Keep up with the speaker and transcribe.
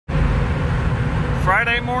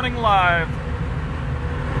Friday Morning Live.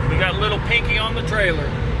 We got little Pinky on the trailer.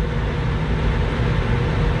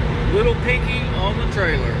 Little Pinky on the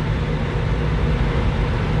trailer.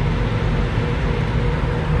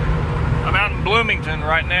 I'm out in Bloomington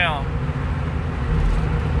right now,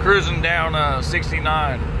 cruising down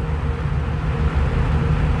 69.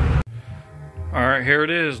 Alright, here it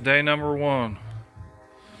is, day number 1.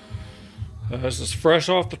 This is fresh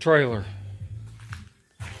off the trailer.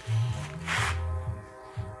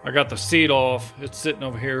 I got the seat off. It's sitting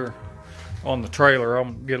over here on the trailer.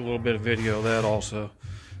 I'm gonna get a little bit of video of that also.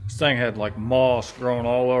 This thing had like moss growing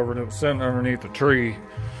all over it. It was sitting underneath a tree.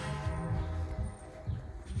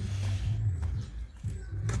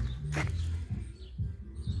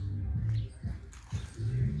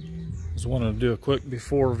 Just wanted to do a quick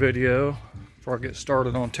before video before I get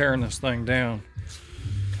started on tearing this thing down.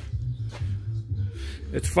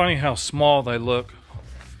 It's funny how small they look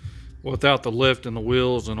without the lift and the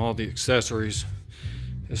wheels and all the accessories.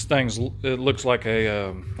 This it looks like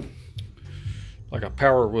a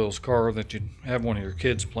Power Wheels car that you'd have one of your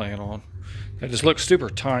kids playing on. It just looks super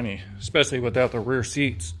tiny, especially without the rear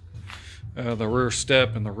seats, the rear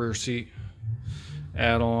step and the rear seat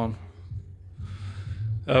add-on.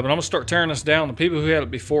 But I'm gonna start tearing this down. The people who had it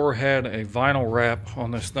before had a vinyl wrap on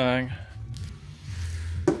this thing.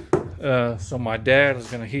 So my dad is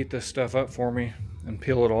gonna heat this stuff up for me and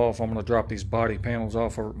peel it off. I'm gonna drop these body panels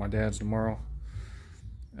off over at my dad's tomorrow.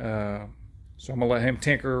 So I'm gonna let him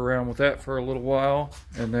tinker around with that for a little while,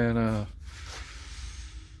 and then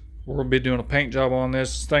we're gonna be doing a paint job on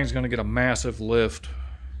this. This thing's gonna get a massive lift,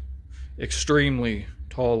 extremely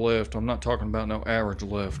tall lift. I'm not talking about no average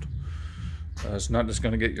lift. It's not just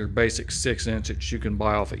gonna get your basic 6-inch that you can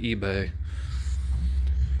buy off of eBay.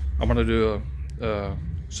 I'm gonna do a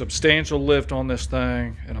substantial lift on this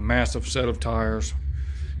thing and a massive set of tires,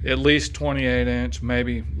 at least 28-inch,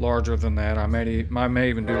 maybe larger than that. I may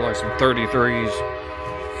even do like some 33s.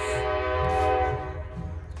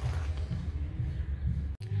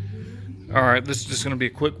 All right, this is just going to be a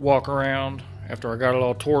quick walk around after I got it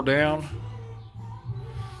all tore down.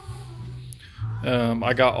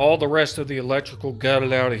 I got all the rest of the electrical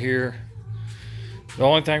gutted out of here. The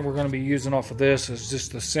only thing we're going to be using off of this is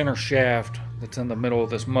just the center shaft that's in the middle of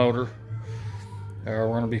this motor. We're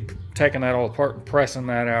going to be taking that all apart and pressing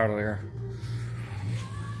that out of there.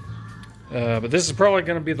 But this is probably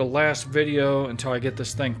going to be the last video until I get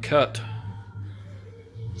this thing cut.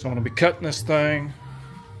 So I'm going to be cutting this thing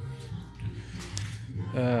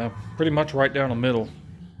pretty much right down the middle.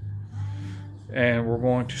 And we're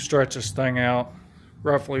going to stretch this thing out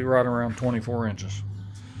roughly right around 24 inches.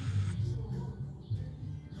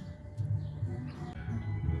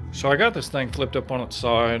 So I got this thing flipped up on its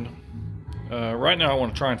side. Right now I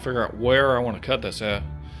want to try and figure out where I want to cut this at.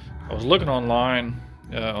 I was looking online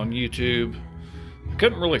on YouTube. I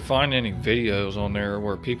couldn't really find any videos on there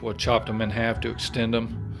where people had chopped them in half to extend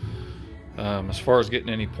them, as far as getting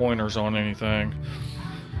any pointers on anything.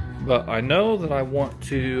 But I know that I want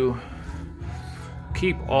to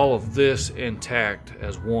keep all of this intact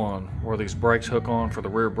as one, where these brakes hook on for the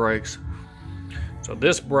rear brakes. So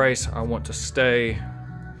this brace I want to stay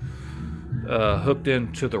hooked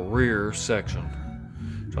into the rear section.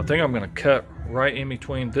 So I think I'm going to cut right in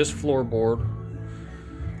between this floorboard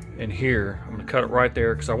and here. I'm going to cut it right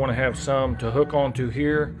there because I want to have some to hook onto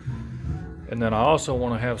here, and then I also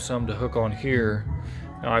want to have some to hook on here.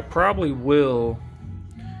 Now I probably will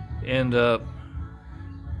end up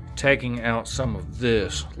taking out some of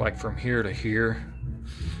this, like from here to here,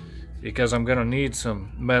 because I'm going to need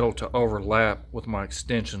some metal to overlap with my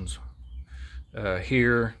extensions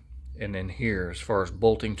here and then here, as far as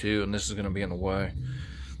bolting to, and this is going to be in the way.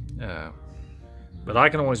 But I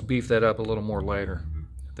can always beef that up a little more later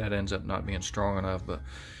if that ends up not being strong enough. But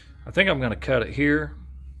I think I'm going to cut it here,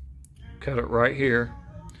 cut it right here,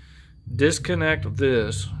 disconnect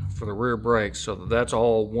this for the rear brakes so that that's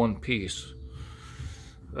all one piece.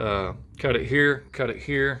 Cut it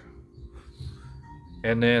here,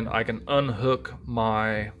 and then I can unhook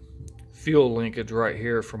my fuel linkage right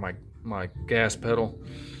here for my gas pedal.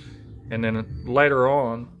 And then later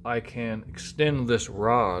on, I can extend this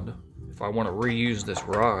rod. If I want to reuse this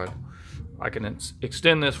rod, I can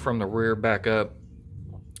extend this from the rear back up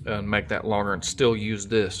and make that longer and still use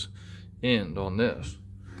this end on this.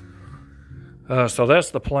 So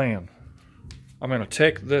that's the plan. I'm going to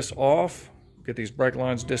take this off, get these brake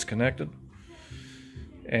lines disconnected,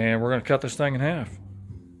 and we're going to cut this thing in half.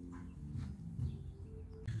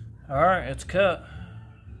 All right, it's cut.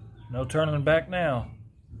 No turning back now.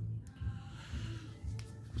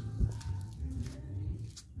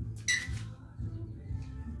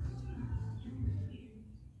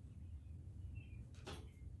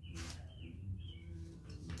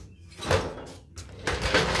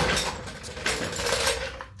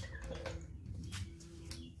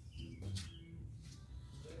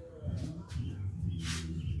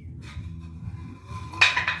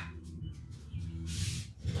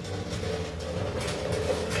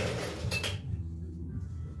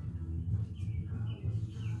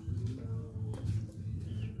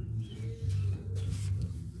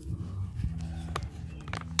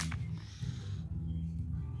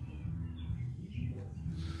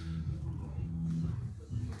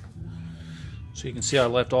 So you can see I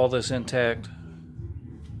left all this intact.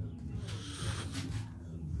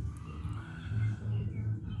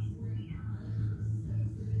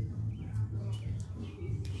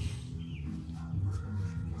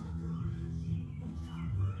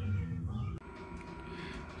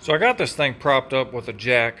 So I got this thing propped up with a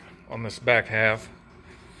jack on this back half,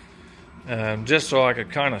 just so I could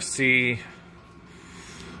kind of see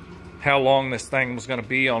how long this thing was going to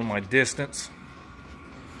be on my distance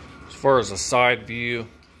as far as a side view.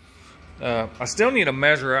 I still need to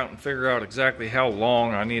measure out and figure out exactly how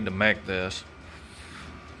long I need to make this.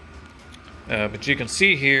 But you can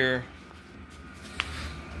see here,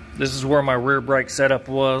 this is where my rear brake setup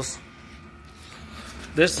was.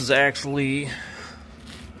 This is actually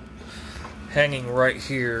hanging right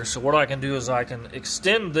here. So what I can do is I can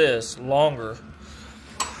extend this longer,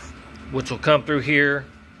 which will come through here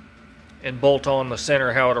and bolt on the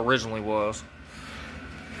center how it originally was.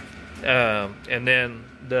 And then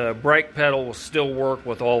the brake pedal will still work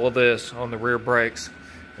with all of this on the rear brakes.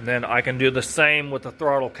 And then I can do the same with the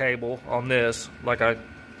throttle cable on this, like I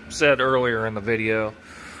said earlier in the video.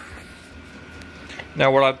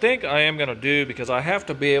 Now what I think I am going to do, because I have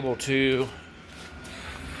to be able to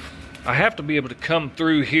come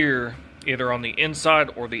through here either on the inside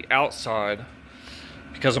or the outside,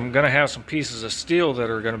 because I'm going to have some pieces of steel that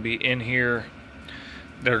are going to be in here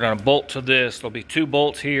that are going to bolt to this. There'll be 2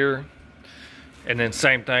 bolts here, and then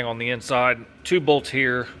same thing on the inside, 2 bolts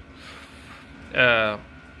here. But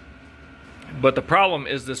the problem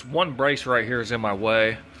is this one brace right here is in my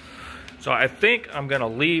way. So I think I'm going to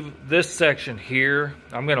leave this section here.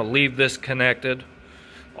 I'm going to leave this connected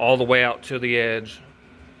all the way out to the edge.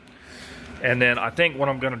 And then I think what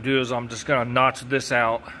I'm going to do is I'm just going to notch this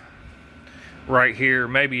out right here,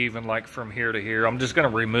 maybe even like from here to here. I'm just going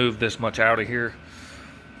to remove this much out of here.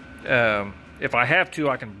 If I have to,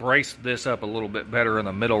 I can brace this up a little bit better in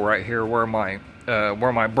the middle right here where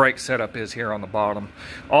my brake setup is here on the bottom.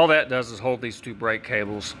 All that does is hold these 2 brake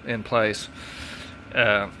cables in place.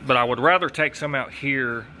 But I would rather take some out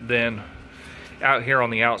here than out here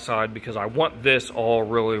on the outside, because I want this all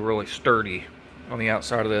really, really sturdy on the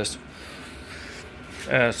outside of this.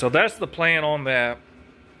 So that's the plan on that.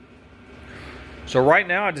 So right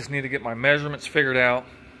now I just need to get my measurements figured out.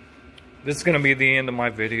 This is going to be the end of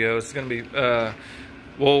my video. It's going to be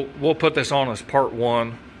we'll put this on as part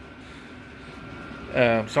 1. So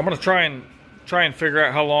I'm going to try and figure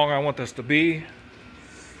out how long I want this to be,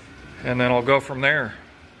 and then I'll go from there.